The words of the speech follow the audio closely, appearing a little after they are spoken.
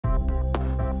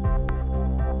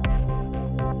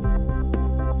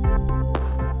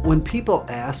When people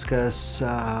ask us,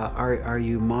 are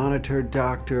you monitored,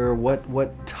 doctor?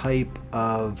 What type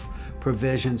of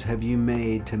provisions have you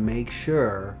made to make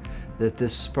sure that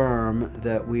this sperm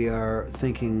that we are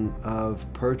thinking of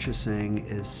purchasing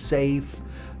is safe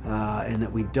and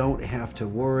that we don't have to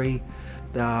worry?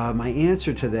 My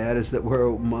answer to that is that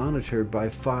we're monitored by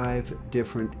 5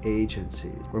 different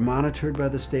agencies. We're monitored by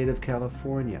the state of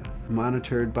California,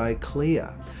 monitored by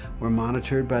CLIA, we're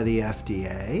monitored by the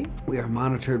FDA, we are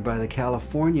monitored by the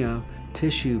California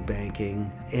Tissue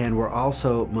Banking, and we're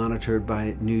also monitored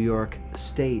by New York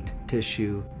State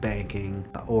Tissue Banking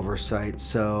oversight.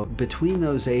 So between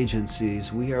those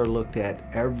agencies, we are looked at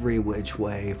every which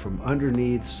way, from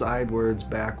underneath, sidewards,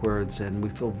 backwards, and we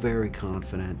feel very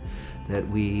confident that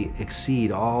we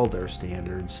exceed all their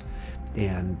standards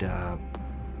and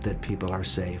that people are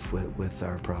safe with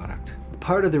our product.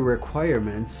 Part of the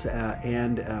requirements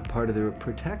and part of the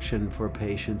protection for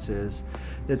patients is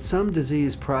that some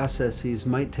disease processes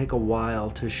might take a while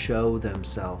to show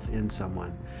themselves in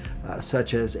someone,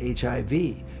 such as HIV.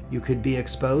 You could be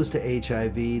exposed to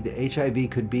HIV. The HIV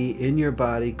could be in your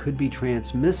body, could be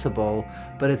transmissible,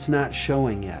 but it's not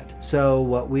showing yet. So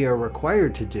what we are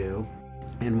required to do,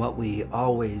 and what we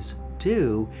always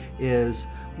do, is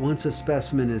once a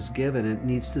specimen is given, it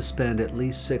needs to spend at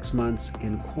least 6 months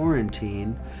in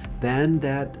quarantine. Then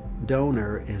that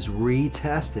donor is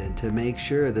retested to make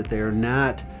sure that they're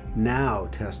not now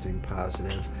testing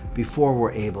positive before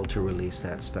we're able to release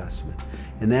that specimen.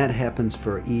 And that happens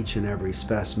for each and every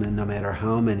specimen, no matter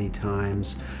how many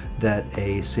times that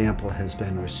a sample has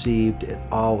been received. It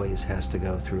always has to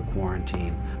go through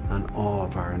quarantine on all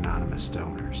of our anonymous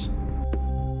donors.